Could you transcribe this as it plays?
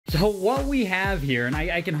So what we have here, and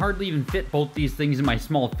I can hardly even fit both these things in my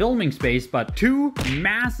small filming space, but two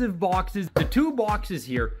massive boxes. The two boxes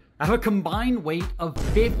here have a combined weight of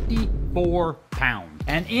 54 pounds.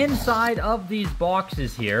 And inside of these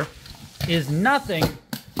boxes here is nothing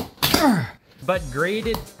but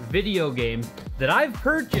graded video games that I've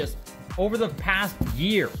purchased over the past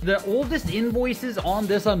year. The oldest invoices on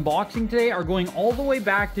this unboxing today are going all the way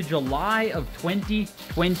back to July of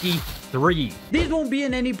 2023. These won't be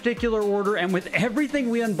in any particular order, and with everything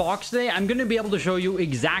we unboxed today, I'm going to be able to show you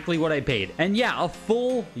exactly what I paid. And yeah, a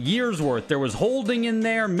full year's worth. There was holding in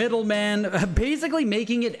there, middleman, basically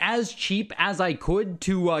making it as cheap as I could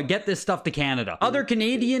to get this stuff to Canada. Other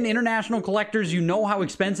Canadian international collectors, you know how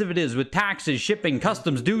expensive it is with taxes, shipping,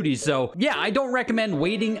 customs, duties. So yeah, I don't recommend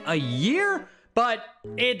waiting a year, but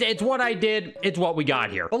it's what I did. It's what we got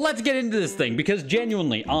here. But let's get into this thing, because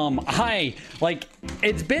genuinely,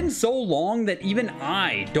 it's been so long that even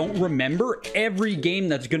I don't remember every game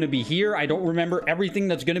that's going to be here. I don't remember everything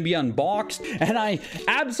that's going to be unboxed, and I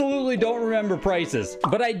absolutely don't remember prices.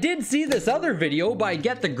 But I did see this other video by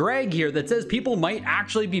Get the Greg here that says people might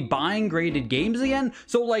actually be buying graded games again.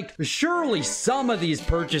 So like, surely some of these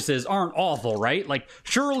purchases aren't awful, right? Like,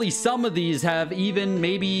 surely some of these have even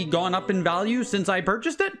maybe gone up in value since I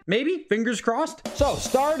purchased it. Maybe, fingers crossed. So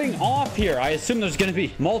starting off here, I assume there's going to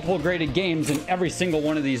be multiple graded games in every single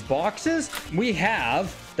one of these boxes. We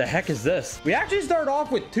have, the heck is this? We actually start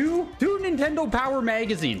off with two Nintendo Power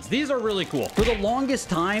magazines. These are really cool. For the longest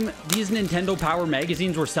time, these Nintendo Power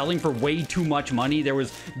magazines were selling for way too much money. There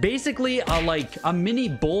was basically a mini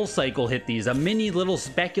bull cycle hit these, a mini little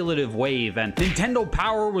speculative wave, and Nintendo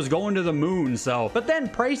Power was going to the moon. So, but then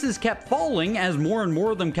prices kept falling as more and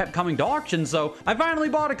more of them kept coming to auction. So I finally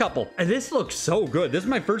bought a couple. And this looks so good. This is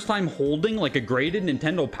my first time holding like a graded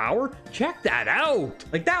Nintendo Power. Check that out.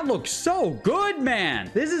 Like, that looks so good,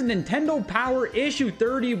 man. This is Nintendo Power issue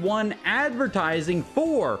 31 advertising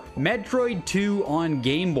for Metroid 2 on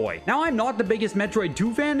Game Boy. Now, I'm not the biggest Metroid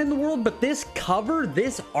 2 fan in the world, but this cover,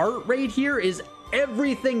 this art right here is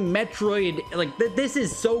everything Metroid. Like, this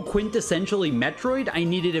is so quintessentially Metroid. I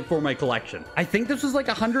needed it for my collection. I think this was like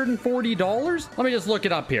 $140. Let me just look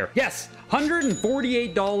it up here. Yes,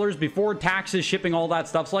 $148 before taxes, shipping, all that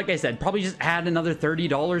stuff. So like I said, probably just add another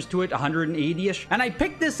 $30 to it, 180-ish. And I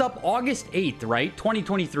picked this up August 8th, right?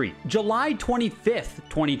 2023. July 25th,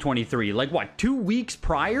 2023. Like what, 2 weeks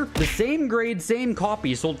prior? The same grade, same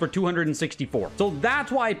copy sold for $264. So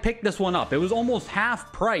that's why I picked this one up. It was almost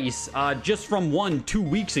half price just from 2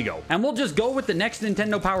 weeks ago. And we'll just go with the next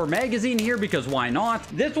Nintendo Power magazine here, because why not?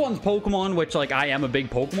 This one's Pokemon, which, like, I am a big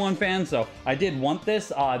Pokemon fan, so I did want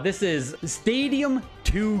this. This is Stadium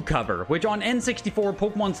 2 cover, which on N64,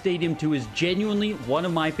 Pokemon Stadium 2 is genuinely one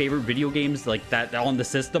of my favorite video games, like that on the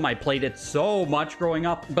system. I played it so much growing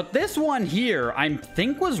up. But this one here, I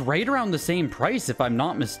think was right around the same price, if I'm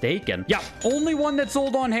not mistaken. Yeah, only one that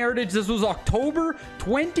sold on Heritage. This was October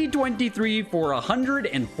 2023 for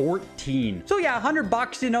 114. So yeah,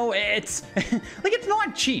 $100, you know, it's like, it's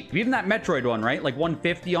not cheap. Even that Metroid one, right? Like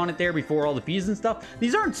 150 on it there before all the fees and stuff.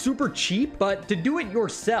 These aren't super cheap, but to do it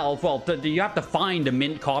yourself, well, you have to find a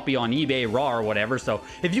mint copy on eBay raw or whatever. So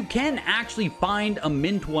if you can actually find a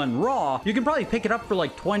mint one raw, you can probably pick it up for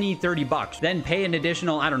like 20-30 bucks, then pay an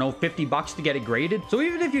additional, I don't know, 50 bucks to get it graded. So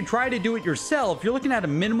even if you try to do it yourself, you're looking at a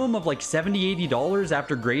minimum of like $70-80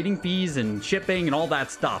 after grading fees and shipping and all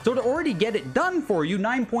that stuff. So to already get it done for you,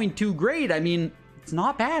 9.2 grade, I mean, it's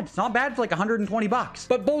not bad. It's not bad for like 120 bucks.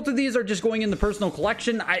 But both of these are just going in the personal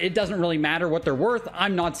collection. It doesn't really matter what they're worth.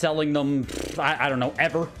 I'm not selling them, I don't know,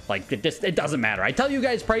 ever. Like, it doesn't matter. I tell you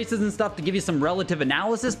guys prices and stuff to give you some relative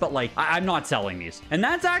analysis, but like, I'm not selling these. And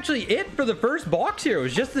that's actually it for the first box here. It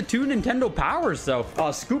was just the two Nintendo Powers. So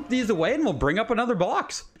I'll scoop these away and we'll bring up another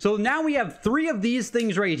box. So now we have 3 of these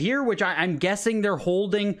things right here, which I'm guessing they're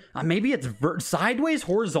holding, maybe it's sideways,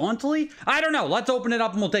 horizontally. I don't know. Let's open it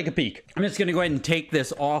up and we'll take a peek. I'm just gonna go ahead and take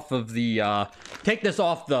this off of the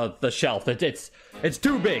the shelf. It's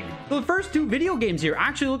too big. So the first 2 video games here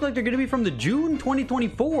actually look like they're going to be from the June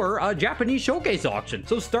 2024 Japanese showcase auction.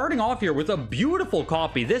 So starting off here with a beautiful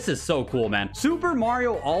copy. This is so cool, man. Super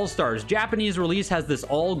Mario All-Stars. Japanese release has this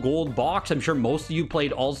all gold box. I'm sure most of you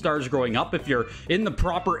played All-Stars growing up if you're in the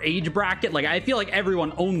proper age bracket. Like, I feel like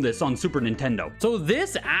everyone owned this on Super Nintendo. So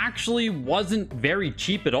this actually wasn't very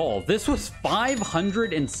cheap at all. This was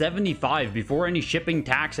 $575 before any shipping,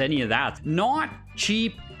 tax, any of that. Not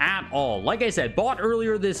cheap at all. Like I said, bought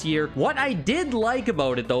earlier this year. What I did like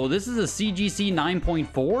about it though, this is a CGC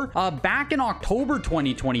 9.4. Back in October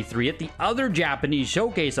 2023 at the other Japanese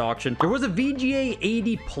showcase auction, there was a VGA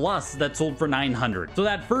 80 Plus that sold for 900. So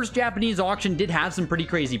that first Japanese auction did have some pretty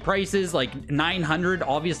crazy prices, like 900.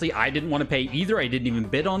 Obviously, I didn't want to pay either. I didn't even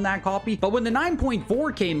bid on that copy. But when the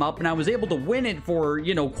 9.4 came up and I was able to win it for,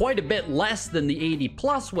 you know, quite a bit less than the 80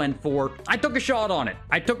 Plus went for, I took a shot on it.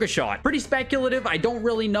 I took a shot. Pretty speculative. I don't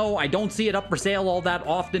really know. I don't see it up for sale all that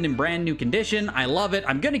often in brand new condition. I love it.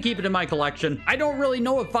 I'm going to keep it in my collection. I don't really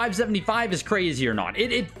know if 575 is crazy or not.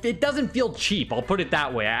 It doesn't feel cheap. I'll put it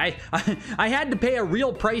that way. I had to pay a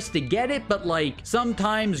real price to get it, but like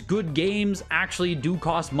sometimes good games actually do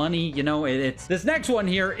cost money. You know, it's this next one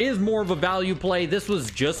here is more of a value play. This was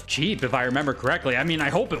just cheap if I remember correctly. I mean, I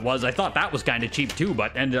hope it was. I thought that was kind of cheap too,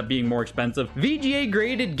 but ended up being more expensive. VGA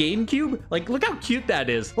graded GameCube. Like, look how cute that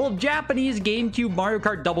is. Little Japanese GameCube Mario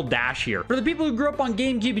Kart Double Dash here. For the people who grew up on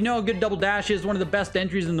GameCube, you know how good Double Dash is. One of the best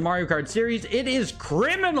entries in the Mario Kart series. It is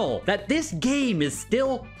criminal that this game is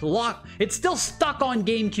still locked. It's still stuck on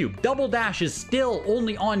GameCube. Double Dash is still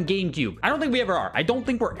only on GameCube. I don't think we ever are. I don't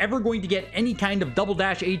think we're ever going to get any kind of Double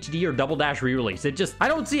Dash HD or Double Dash re-release. It just, I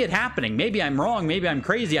don't see it happening. Maybe I'm wrong. Maybe I'm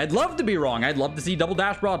crazy. I'd love to be wrong. I'd love to see Double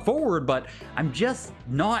Dash brought forward, but I'm just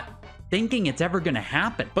not thinking it's ever gonna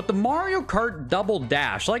happen. But the Mario Kart Double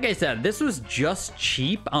Dash, like I said, this was just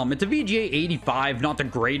cheap. It's a VGA 85, not the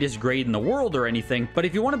greatest grade in the world or anything, but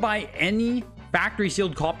if you want to buy any factory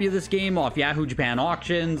sealed copy of this game off Yahoo Japan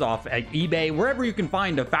auctions, off eBay, wherever you can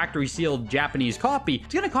find a factory sealed Japanese copy,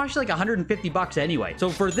 it's gonna cost you like 150 bucks anyway. So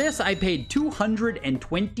for this, I paid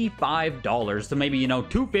 $225, so maybe, you know,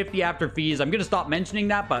 250 after fees. I'm gonna stop mentioning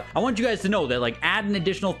that, but I want you guys to know that, like, add an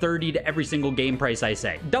additional 30 to every single game price I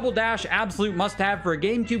say. Double Dash, absolute must have for a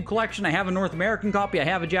GameCube collection. I have a North American copy, I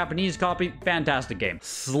have a Japanese copy. Fantastic game.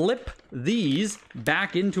 Slip these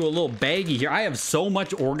back into a little baggie here. I have so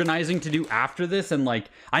much organizing to do after this, and like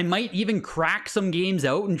I might even crack some games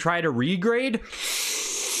out and try to regrade.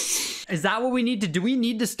 Is that what we need to do? We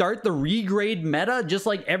need to start the regrade meta, just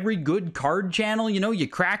like every good card channel. You know, you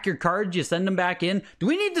crack your cards, you send them back in. Do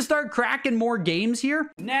we need to start cracking more games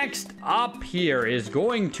here? Next up here is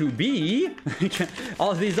going to be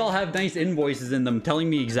all of these all have nice invoices in them telling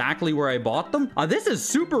me exactly where I bought them. This is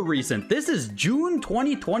super recent. This is June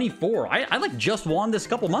 2024. I like just won this a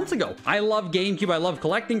couple months ago. I love GameCube. I love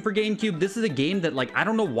collecting for GameCube. This is a game that, like, I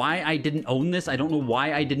don't know why I didn't own this. I don't know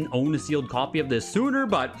why I didn't own a sealed copy of this sooner,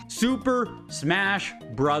 but Super Smash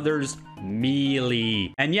Brothers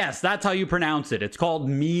Melee. And yes, that's how you pronounce it. It's called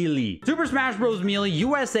Melee. Super Smash Bros. Melee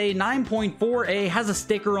USA 9.4A has a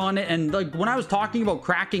sticker on it. And like when I was talking about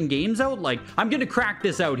cracking games out, like I'm gonna crack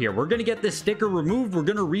this out here. We're gonna get this sticker removed. We're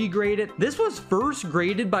gonna regrade it. This was first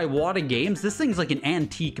graded by WATA Games. This thing's like an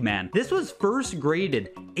antique, man. This was first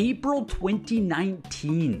graded April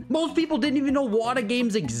 2019. Most people didn't even know WATA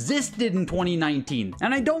Games existed in 2019.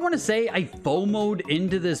 And I don't want to say I FOMO'd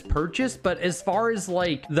into this purchase, but as far as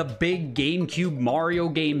like the big GameCube Mario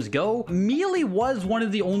games go, Melee was one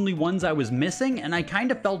of the only ones I was missing, and I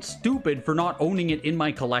kind of felt stupid for not owning it in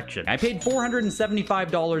my collection. I paid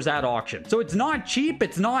 $475 at auction. So it's not cheap,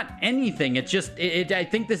 it's not anything. It's just, I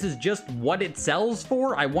think this is just what it sells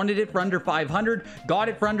for. I wanted it for under 500, got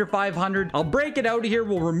it for under 500. I'll break it out of here.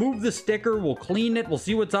 We'll remove the sticker, we'll clean it, we'll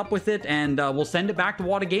see what's up with it, and we'll send it back to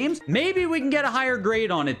WATA Games. Maybe we can get a higher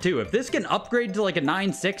grade on it too. If this can upgrade to like a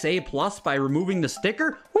 9.6A plus by removing the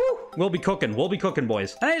sticker, whoo, we'll be cooking,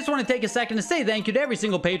 boys. And I just want to take a second to say thank you to every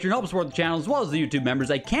single patron, help support the channel, as well as the YouTube members.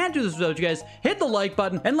 I can't do this without you guys. Hit the like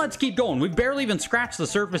button, and let's keep going. We've barely even scratched the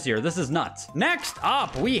surface here. This is nuts. Next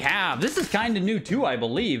up, we have, this is kind of new too, I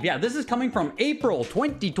believe. Yeah, this is coming from April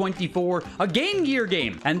 2024, a Game Gear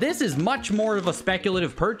game. And this is much more of a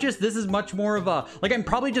speculative purchase. This is much more of a, like, I'm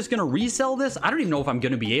probably just gonna resell this. I don't even know if I'm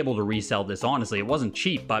gonna be able to resell this, honestly. It wasn't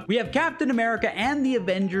cheap, but we have Captain America and the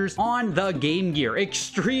Avengers on the Game Gear.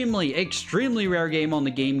 Extremely rare game on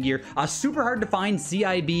the Game Gear. Super hard to find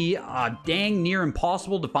CIB, dang near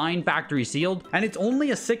impossible to find factory sealed, and it's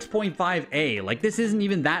only a 6.5A. Like, this isn't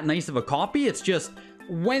even that nice of a copy. It's just,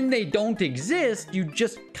 when they don't exist, you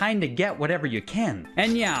just kind of get whatever you can.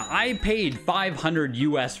 And yeah, I paid 500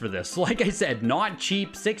 US for this. Like I said, not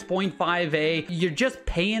cheap, 6.5A. You're just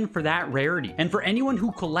paying for that rarity. And for anyone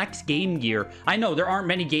who collects Game Gear, I know there aren't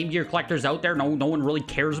many Game Gear collectors out there. No one really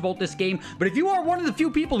cares about this game. But if you are one of the few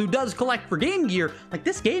people who does collect for Game Gear, like,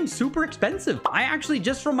 this game's super expensive. I actually,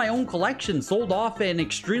 just from my own collection, sold off an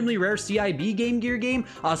extremely rare CIB Game Gear game,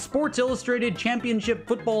 Sports Illustrated Championship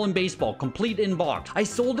Football and Baseball, complete in box. I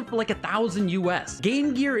sold it for like 1,000 US.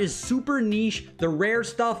 Game Gear is super niche. The rare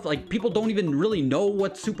stuff, like people don't even really know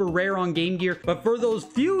what's super rare on Game Gear. But for those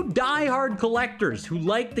few diehard collectors who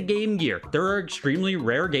like the Game Gear, there are extremely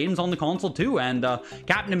rare games on the console too. And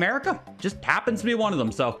Captain America just happens to be one of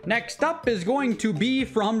them. So next up is going to be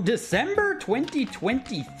from December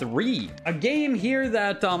 2023. A game here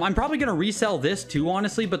that I'm probably going to resell this too,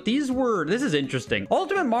 honestly. But this is interesting.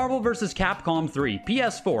 Ultimate Marvel vs. Capcom 3,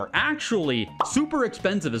 PS4. Actually, super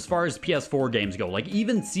expensive as far as PS4 games go. Like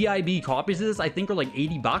even CIB copies of this, I think are like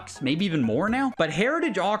 80 bucks, maybe even more now. But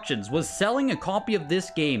Heritage Auctions was selling a copy of this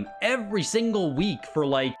game every single week for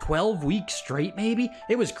like 12 weeks straight, maybe.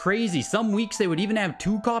 It was crazy. Some weeks they would even have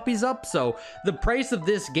 2 copies up. So the price of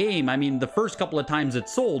this game, I mean, the first couple of times it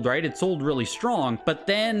sold, right? It sold really strong. But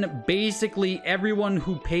then basically everyone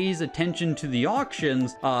who pays attention to the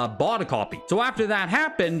auctions bought a copy. So after that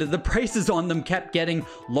happened, the prices on them kept getting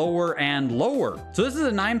lower and lower. So this is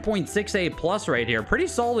a 9.6A plus right here. Pretty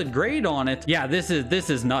solid grade on it. Yeah, this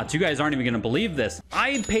is nuts. You guys aren't even gonna believe this.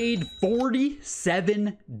 I paid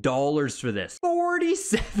 $47 for this.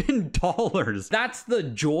 $47. That's the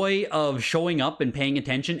joy of showing up and paying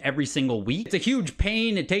attention every single week. It's a huge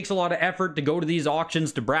pain. It takes a lot of effort to go to these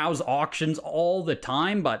auctions, to browse auctions all the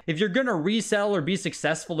time. But if you're gonna resell or be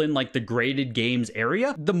successful in like the graded games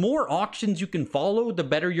area, the more auctions you can follow, the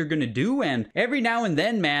better you're gonna do. And every now and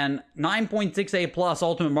then, man, 9.6A plus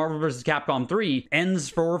Ultimate Marvel vs. Capcom 3 ends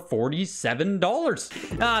for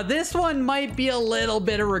 $47. This one might be a little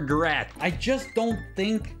bit of regret. I just don't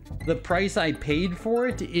think the price I paid for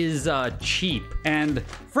it is cheap. And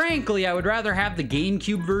frankly, I would rather have the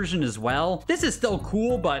GameCube version as well. This is still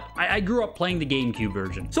cool, but I grew up playing the GameCube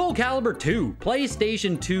version. Soul Calibur 2,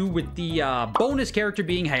 PlayStation 2 with the bonus character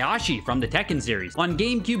being Hayashi from the Tekken series. On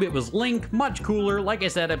GameCube, it was Link, much cooler. Like I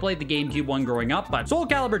said, I played the GameCube one growing up, but Soul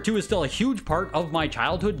Calibur 2 is still a huge part of my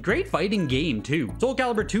childhood. Great fighting game too. Soul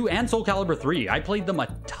Calibur 2 and Soul Calibur 3, I played them a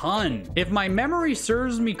ton. If my memory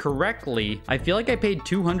serves me correctly, I feel like I paid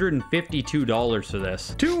 $252 for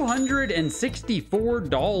this.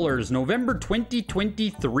 $264, November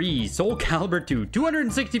 2023, Soul Calibur 2,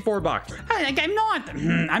 264 bucks.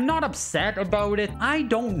 I'm not upset about it. I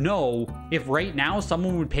don't know if right now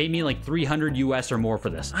someone would pay me like 300 US or more for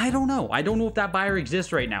this. I don't know. I don't know if that buyer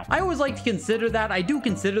exists right now. I always like to consider that. I do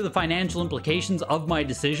consider the financial implications of my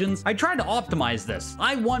decisions. I try to optimize this.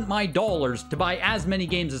 I want my dollars to buy as many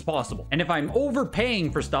games as possible. And if I'm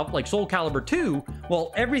overpaying for stuff like Soul Calibur 2,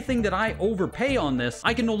 well, everything that I overpay on this,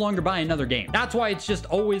 I can no longer buy another game. That's why it's just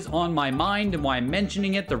always on my mind and why I'm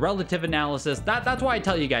mentioning it, the relative analysis. That's why I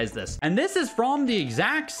tell you guys this. And this is from the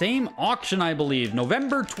exact same auction, I believe.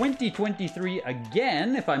 November 2023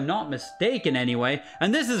 again, if I'm not mistaken anyway.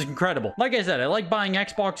 And this is incredible. Like I said, I like buying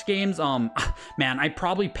Xbox games. Man, I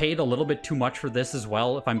probably paid a little bit too much for this as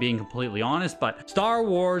well, if I'm being completely honest, but Star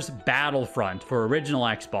Wars Battlefront for original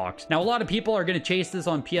Xbox. Now, a lot of people are going to chase this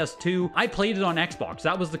on PS2. I played it on Xbox.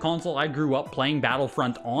 That was the console I grew up playing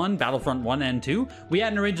Battlefront on, Battlefront 1 and 2. We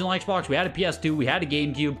had an original Xbox, we had a PS2, we had a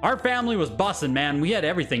GameCube. Our family was bussin', man. We had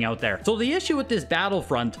everything out there. So the issue with this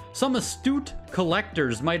Battlefront, some astute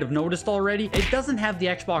collectors might have noticed already, it doesn't have the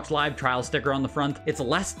Xbox Live trial sticker on the front. It's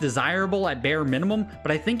less desirable at bare minimum,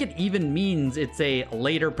 but I think it even means it's a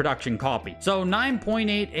later production copy. So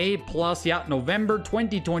 9.8A plus, yeah, November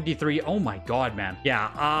 2023. Oh my god, man.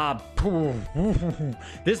 Yeah,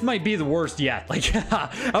 this might be the worst yet. Like,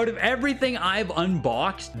 out of everything I've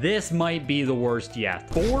unboxed, this might be the worst yet.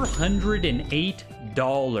 $408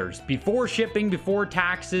 before shipping, before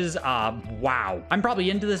taxes. Wow. I'm probably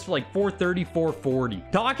into this for like $430,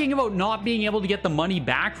 $440. Talking about not being able to get the money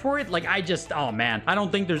back for it, like oh man, I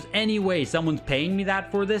don't think there's any way someone's paying me that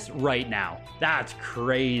for this right now. That's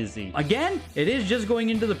crazy. Again, it is just going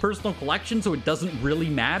into the personal collection, so it doesn't really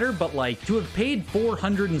matter, but like to have paid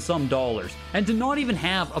 $400 and some and to not even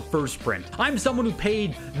have a first print. I'm someone who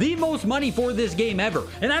paid the most money for this game ever,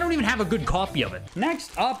 and I don't even have a good copy of it.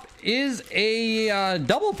 Next up is a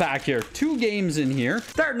double pack here. 2 games in here.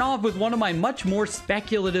 Starting off with one of my much more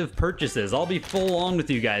speculative purchases. I'll be full on with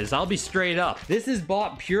you guys. I'll be straight up. This is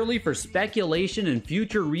bought purely for speculation and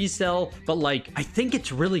future resale, but like, I think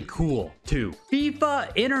it's really cool too.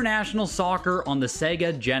 FIFA International Soccer on the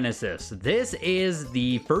Sega Genesis. This is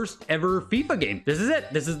the first ever FIFA game. This is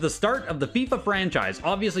it. This is the start of the FIFA franchise.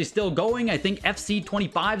 Obviously still going. I think FC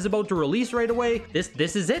 25 is about to release right away.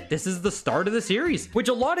 This is it. This is the start of the series, which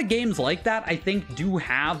a lot of games like that, I think, do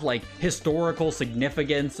have like historical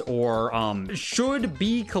significance or should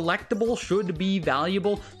be collectible, should be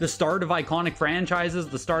valuable. The start of iconic franchises,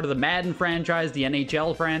 the start of the Madden franchise, the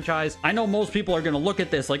NHL franchise. I know most people are going to look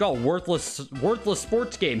at this like, oh, worthless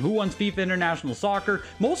sports game. Who wants FIFA International Soccer?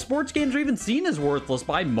 Most sports games are even seen as worthless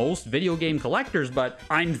by most video game collectors, but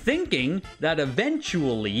I'm thinking that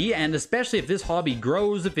eventually, and especially if this hobby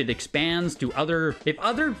grows, if it expands to if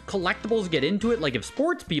other collectibles get into it, like if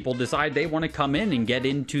sports people decide they want to come in and get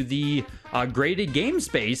into the graded game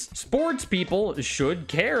space, sports people should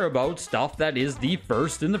care about stuff that is the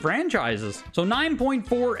first in the franchises. So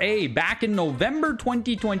 9.4A back in November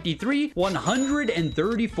 2023,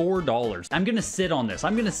 $134. I'm gonna sit on this.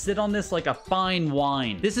 I'm gonna sit on this like a fine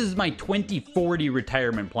wine. This is my 2040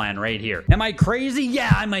 retirement plan right here. Am I crazy?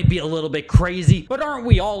 Yeah, I might be a little bit crazy, but aren't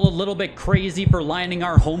we all a little bit crazy for lining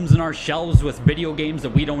our homes and our shelves with video games that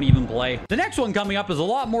we don't even play? The next one coming up is a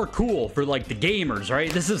lot more cool for like the gamers, right?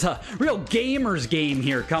 This is a real gamers game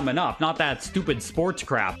here coming up, not that stupid sports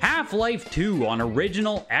crap. Half-Life 2 on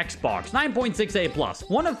original Xbox, 9.6A plus.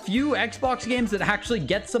 One of few Xbox games that actually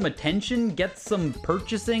gets some attention, gets some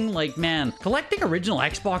purchasing. Like, man, collecting original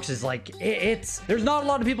Xbox is like, there's not a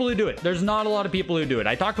lot of people who do it. There's not a lot of people who do it.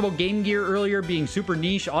 I talked about Game Gear earlier being super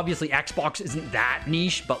niche. Obviously, Xbox isn't that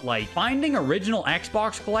niche, but like finding original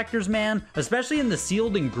Xbox collectors, man, especially in the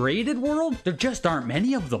sealed and graded world, there just aren't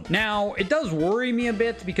many of them. Now, it does worry me a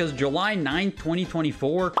bit because July 9th,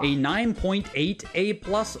 2024, a 9.8A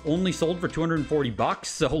plus only sold for 240 bucks.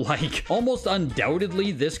 So like almost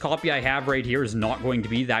undoubtedly this copy I have right here is not going to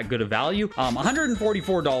be that good of value.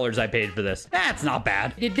 $144 I paid for this. That's not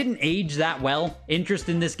bad. It didn't age that well. Interest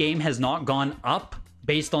in this game has not gone up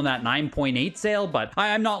based on that 9.8 sale, but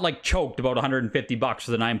I'm not like choked about 150 bucks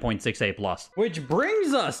for the 9.6A plus. Which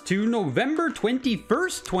brings us to November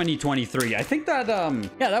 21st, 2023. I think that,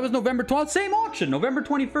 yeah, that was November 12th, same auction, November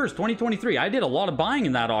 21st, 2023. I did a lot of buying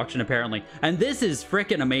in that auction apparently, and this is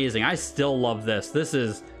freaking amazing. I still love this. This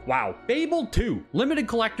is, wow. Fable 2, limited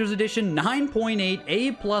collector's edition,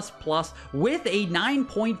 9.8A++ with a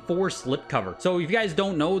 9.4 slipcover. So if you guys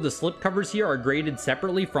don't know, the slipcovers here are graded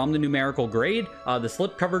separately from the numerical grade. The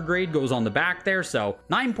slipcover grade goes on the back there. So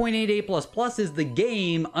 9.8A++ is the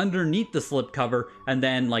game underneath the slipcover, and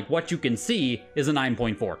then like what you can see is a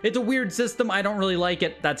 9.4. It's a weird system. I don't really like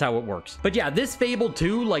it. That's how it works. But yeah, this Fable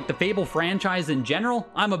 2, like the Fable franchise in general,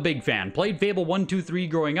 I'm a big fan. Played Fable 1, 2, 3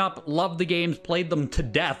 growing up. Loved the games. Played them to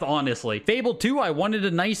death, honestly. Fable 2, I wanted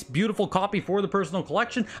a nice, beautiful copy for the personal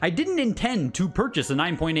collection. I didn't intend to purchase a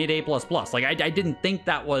 9.8A++. Like, I didn't think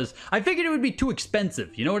that was... I figured it would be too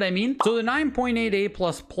expensive. You know what I mean? So the 9.8A++,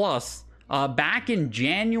 back in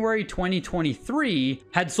January 2023,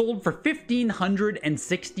 had sold for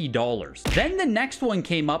 $1,560. Then the next one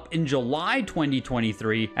came up in July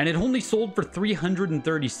 2023, and it only sold for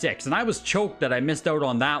 $336, and I was choked that I missed out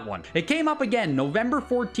on that one. It came up again November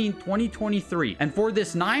 14th, 2023, and for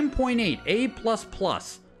this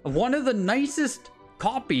 9.8A++, one of the nicest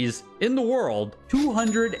copies in the world,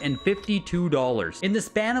 $252. In the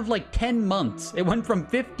span of like 10 months, it went from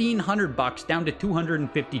 1,500 bucks down to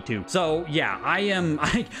 252. So yeah,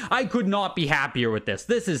 I could not be happier with this.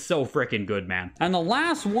 This is so freaking good, man. And the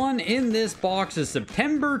last one in this box is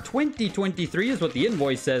September 2023 is what the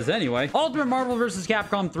invoice says anyway. Ultimate Marvel vs.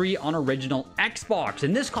 Capcom 3 on original Xbox.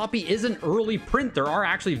 And this copy is an early print. There are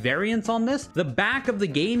actually variants on this. The back of the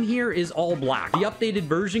game here is all black. The updated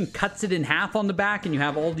version cuts it in half on the back, and you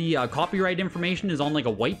have all the copyright information is on like a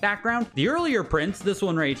white background. The earlier prints, this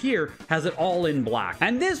one right here, has it all in black.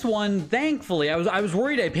 And this one, thankfully, I was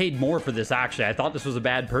worried I paid more for this actually. I thought this was a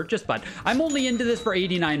bad purchase, but I'm only into this for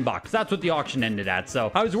 89 bucks. That's what the auction ended at.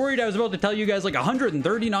 So I was worried I was about to tell you guys like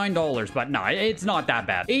 $139, but no, it's not that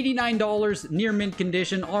bad. $89, near mint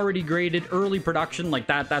condition, already graded, early production, like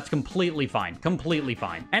that's completely fine. Completely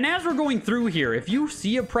fine. And as we're going through here, if you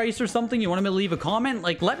see a price or something, you want me to leave a comment,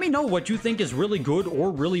 like let me know what you think is really good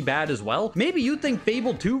or really bad as well. Maybe you think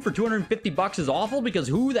Fable 2 for 250 bucks is awful, because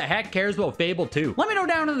who the heck cares about Fable 2? Let me know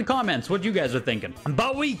down in the comments what you guys are thinking.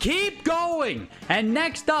 But we keep going. And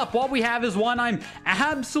next up, what we have is one I'm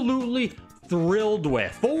absolutely thrilled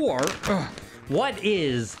with. What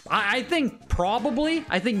is, I think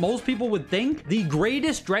most people would think, the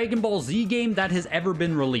greatest Dragon Ball Z game that has ever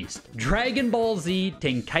been released. Dragon Ball Z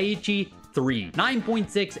Tenkaichi 2023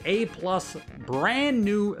 9.6 A+ brand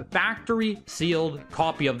new factory sealed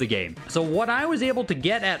copy of the game. So what I was able to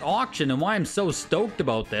get at auction and why I'm so stoked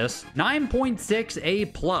about this, 9.6 A+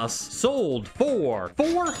 sold for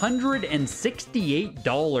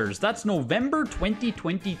 $468. That's November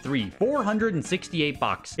 2023. 468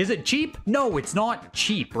 bucks. Is it cheap? No, it's not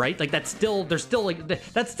cheap, right? Like that's still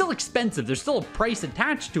expensive. There's still a price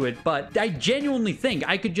attached to it, but I genuinely think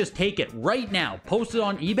I could just take it right now, post it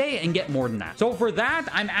on eBay and get more than that. So for that,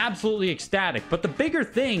 I'm absolutely ecstatic. But the bigger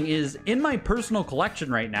thing is in my personal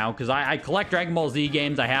collection right now, because I collect Dragon Ball Z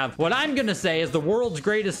games. I have what I'm gonna say is the world's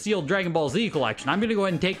greatest sealed Dragon Ball Z collection. I'm gonna go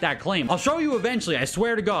ahead and take that claim. I'll show you eventually, I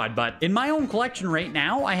swear to God, but in my own collection right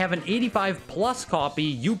now, I have an 85+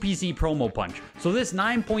 copy UPC promo punch. So this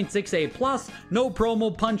 9.6 A+, no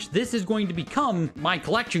promo punch, this is going to become my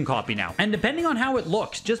collection copy now. And depending on how it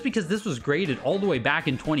looks, just because this was graded all the way back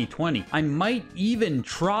in 2020, I might even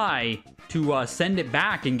try to send it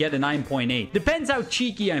back and get a 9.8. Depends how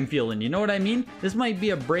cheeky I'm feeling, you know what I mean? This might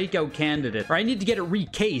be a breakout candidate. Or I need to get it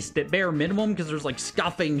recased at bare minimum because there's like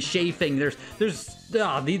scuffing, chafing, there's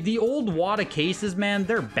the old WATA cases, man,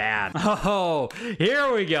 they're bad. Oh,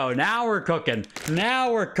 here we go. Now we're cooking.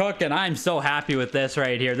 Now we're cooking. I'm so happy with this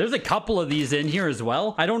right here. There's a couple of these in here as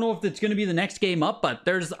well. I don't know if it's going to be the next game up, but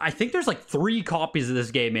I think there's like 3 copies of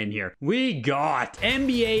this game in here. We got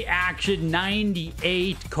NBA Action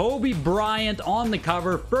 98, Kobe Bryant on the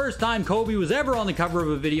cover. First time Kobe was ever on the cover of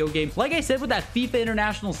a video game. Like I said with that FIFA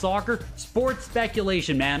International Soccer, sports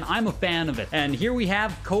speculation, man. I'm a fan of it. And here we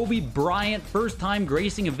have Kobe Bryant, first time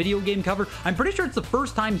gracing a video game cover. I'm pretty sure it's the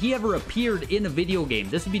first time he ever appeared in a video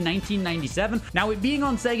game. This would be 1997. Now, it being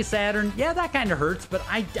on Sega Saturn, yeah, that kind of hurts, but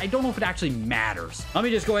I don't know if it actually matters. Let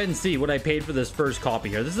me just go ahead and see what I paid for this first copy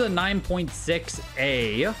here. This is a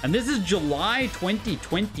 9.6A, and this is July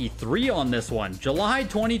 2023 on this one. July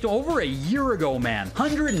 20, over a year ago, man.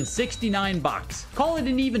 169 bucks. Call it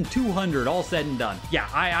an even 200, all said and done. Yeah,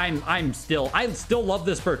 I still love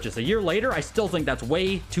this purchase. A year later, I still think that's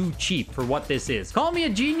way too cheap for what this is. Call me a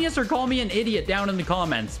genius or call me an idiot down in the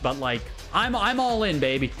comments, but like, I'm all in,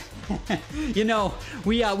 baby. You know,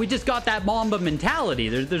 we just got that Mamba mentality.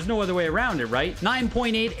 There's no other way around it, right?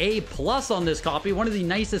 9.8 A+ on this copy, one of the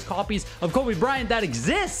nicest copies of Kobe Bryant that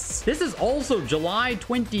exists. This is also July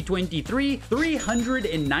 2023,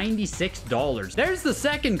 $396. There's the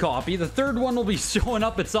second copy. The third one will be showing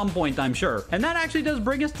up at some point, I'm sure. And that actually does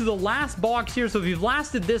bring us to the last box here. So if you've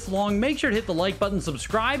lasted this long, make sure to hit the like button,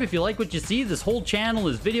 subscribe if you like what you see. This whole channel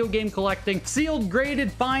is video game collecting, sealed, graded,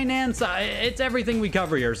 finance. It's everything we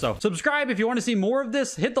cover here. So subscribe if you want to see more of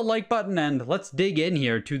this, hit the like button, and let's dig in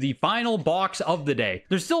here to the final box of the day.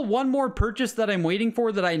 There's still one more purchase that I'm waiting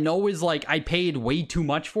for that I know is like, I paid way too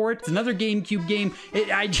much for it. It's another GameCube game.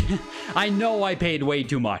 I know I paid way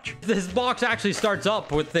too much. This box actually starts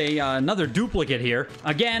up with another duplicate here.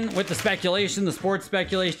 Again, with the speculation, the sports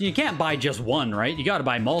speculation, you can't buy just one, right? You got to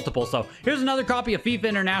buy multiple. So here's another copy of FIFA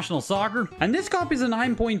International Soccer, and this copy is a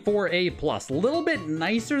 9.4 A+. A little bit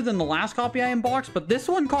nicer than the last copy I unboxed, but this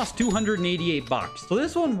one cost 288 bucks. So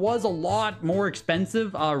this one was a lot more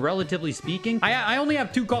expensive, relatively speaking. I only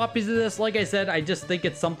have 2 copies of this. Like I said, I just think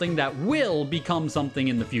it's something that will become something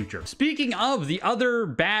in the future. Speaking of the other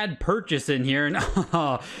bad purchase in here, and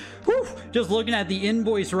whew, just looking at the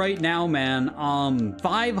invoice right now, man,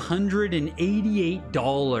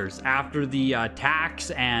 $588 after the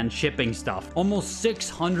tax and shipping stuff. Almost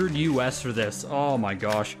 600 US for this. Oh my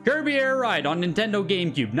gosh. Kirby Air Ride on Nintendo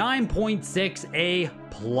GameCube, 9.6 A+.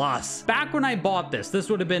 Back when I bought this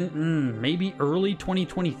would have been maybe early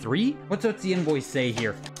 2023. What's the invoice say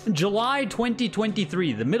here? July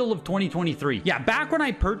 2023, the middle of 2023. Yeah, back when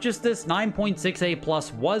I purchased this, 9.6 A+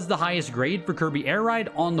 was the highest grade for Kirby Air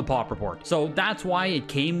Ride on the Pop Report. So that's why it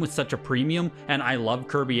came with such a premium, and I love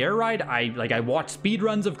Kirby Air Ride. I watch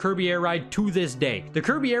speedruns of Kirby Air Ride to this day. The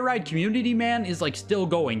Kirby Air Ride community, man, is like still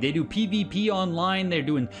going. They do PvP online, they're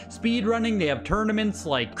doing speedrunning, they have tournaments.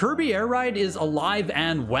 Like, Kirby Air Ride is alive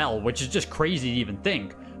and well, which is just crazy to even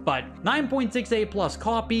think. But 9.6 A+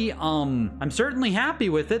 copy, I'm certainly happy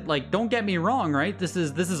with it. Like, don't get me wrong, right? This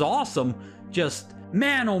is awesome. Just,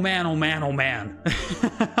 man, oh man, oh man, oh man.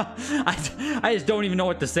 I just don't even know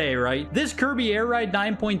what to say, right? This Kirby Air Ride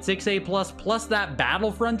 9.6 A+ plus that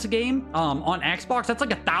Battlefront game on Xbox, that's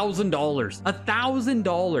like $1,000.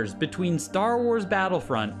 $1,000 between Star Wars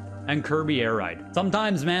Battlefront and Kirby Air Ride.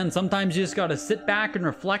 Sometimes, man, sometimes you just gotta sit back and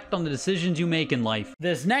reflect on the decisions you make in life.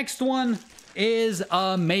 This next one is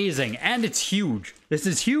amazing, and it's huge. This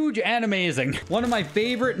is huge and amazing. One of my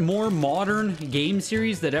favorite, more modern game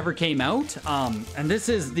series that ever came out. And this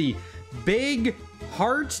is the Big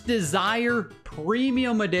Heart's Desire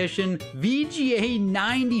Premium Edition VGA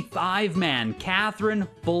 95, man. Catherine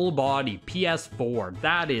full body PS4.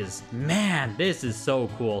 That is, man, this is so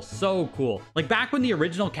cool. So cool. Like back when the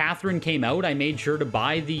original Catherine came out, I made sure to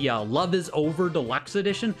buy the Love is Over Deluxe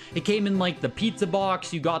Edition. It came in like the pizza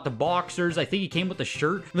box. You got the boxers. I think it came with the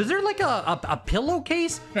shirt. Was there like a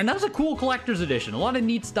pillowcase? And that was a cool collector's edition. A lot of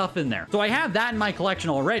neat stuff in there. So I have that in my collection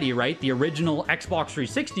already, right? The original Xbox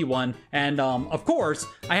 360 one. And of course,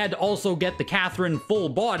 I had to also get the Catherine full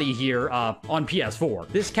body here on PS4.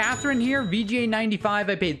 This Catherine here, VGA 95,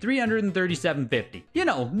 I paid $337.50. You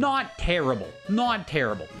know, not terrible. Not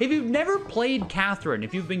terrible. If you've never played Catherine,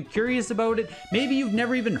 if you've been curious about it, maybe you've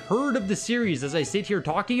never even heard of the series as I sit here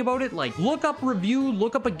talking about it, like look up review,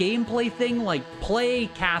 look up a gameplay thing, like play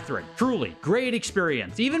Catherine. Truly, great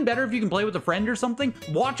experience. Even better if you can play with a friend or something.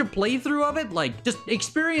 Watch a playthrough of it, like just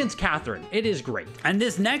experience Catherine. It is great. And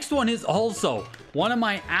this next one is also one of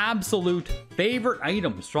my absolute favorite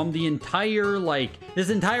items from the entire, this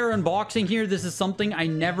entire unboxing here. This is something I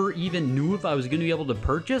never even knew if I was going to be able to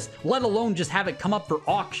purchase, let alone just have it come up for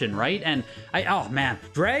auction, right? And oh man,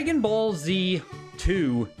 Dragon Ball Z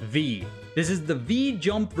 2 V. This is the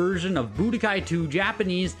V-Jump version of Budokai 2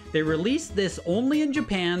 Japanese. They released this only in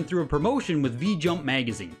Japan through a promotion with V-Jump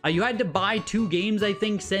magazine. You had to buy 2 games, I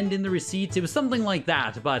think, send in the receipts. It was something like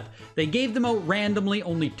that, but they gave them out randomly,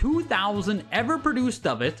 only 2,000 ever produced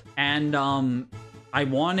of it, and I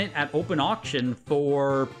won it at open auction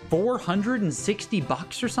for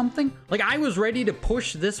 $460 or something. Like, I was ready to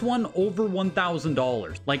push this one over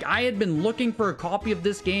 $1,000. Like, I had been looking for a copy of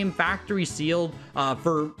this game, factory sealed,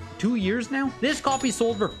 for 2 years now. This copy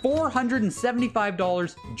sold for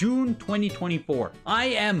 $475, June 2024. I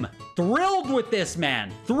am thrilled with this, man.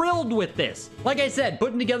 Thrilled with this. Like I said,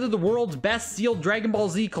 putting together the world's best sealed Dragon Ball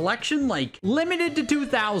Z collection, like, limited to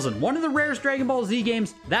 2,000. One of the rarest Dragon Ball Z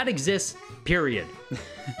games that exists, period.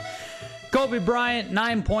 Kobe Bryant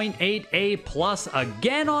 9.8 A+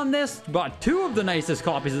 again on this. Bought 2 of the nicest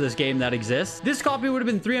copies of this game that exists. This copy would have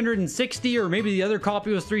been $360, or maybe the other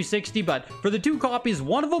copy was $360, but for the 2 copies,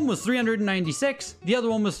 one of them was $396, the other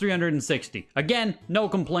one was $360. Again, no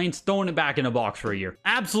complaints, throwing it back in a box for a year.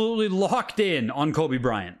 Absolutely locked in on Kobe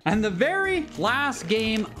Bryant. And the very last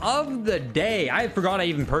game of the day, I forgot I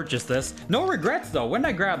even purchased this. No regrets though. When did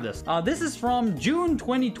I grab this? This is from June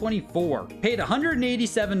 2024. Paid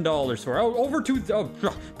 $187 for it.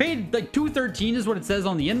 Paid like $213 is what it says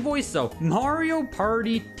on the invoice. So Mario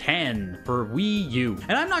Party 10 for Wii U.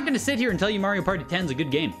 And I'm not going to sit here and tell you Mario Party 10 is a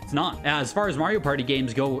good game. It's not. As far as Mario Party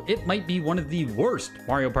games go, it might be one of the worst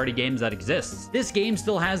Mario Party games that exists. This game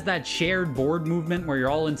still has that shared board movement where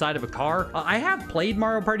you're all inside of a car. I have played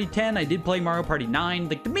Mario Party 10. I did play Mario Party 9.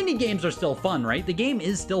 Like, the mini games are still fun, right? The game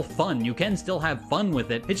is still fun. You can still have fun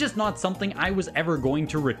with it. It's just not something I was ever going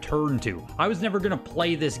to return to. I was never going to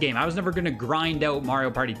play this game. I was never going to grind out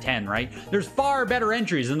Mario Party 10, right? There's far better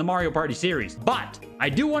entries in the Mario Party series, but I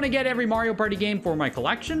do want to get every Mario Party game for my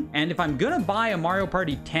collection, and if I'm gonna buy a Mario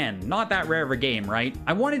Party 10, not that rare of a game, right?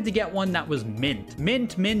 I wanted to get one that was mint.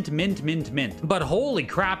 Mint, mint, mint, mint, mint. But holy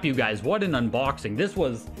crap, you guys, what an unboxing. This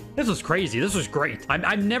was crazy. This was great.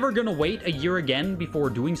 I'm never gonna wait a year again before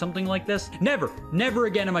doing something like this. Never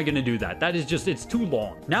again am I gonna do that. That is just, it's too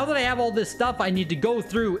long. Now that I have all this stuff, I need to go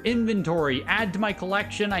through inventory, add to my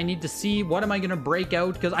collection. I need to see what am I gonna break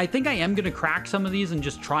out, because I think I am gonna crack some of these and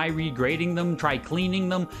just try regrading them, try cleaning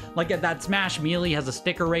them. Like that Smash Melee has a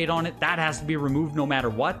sticker rate on it. That has to be removed no matter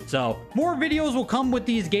what. So more videos will come with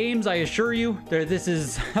these games, I assure you. This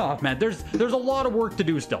is, oh man, there's a lot of work to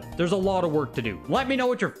do still. There's a lot of work to do. Let me know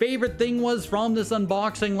what your favorite thing was from this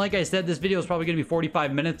unboxing. Like I said, this video is probably going to be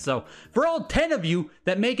 45 minutes. So for all 10 of you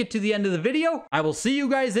that make it to the end of the video, I will see you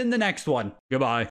guys in the next one. Goodbye.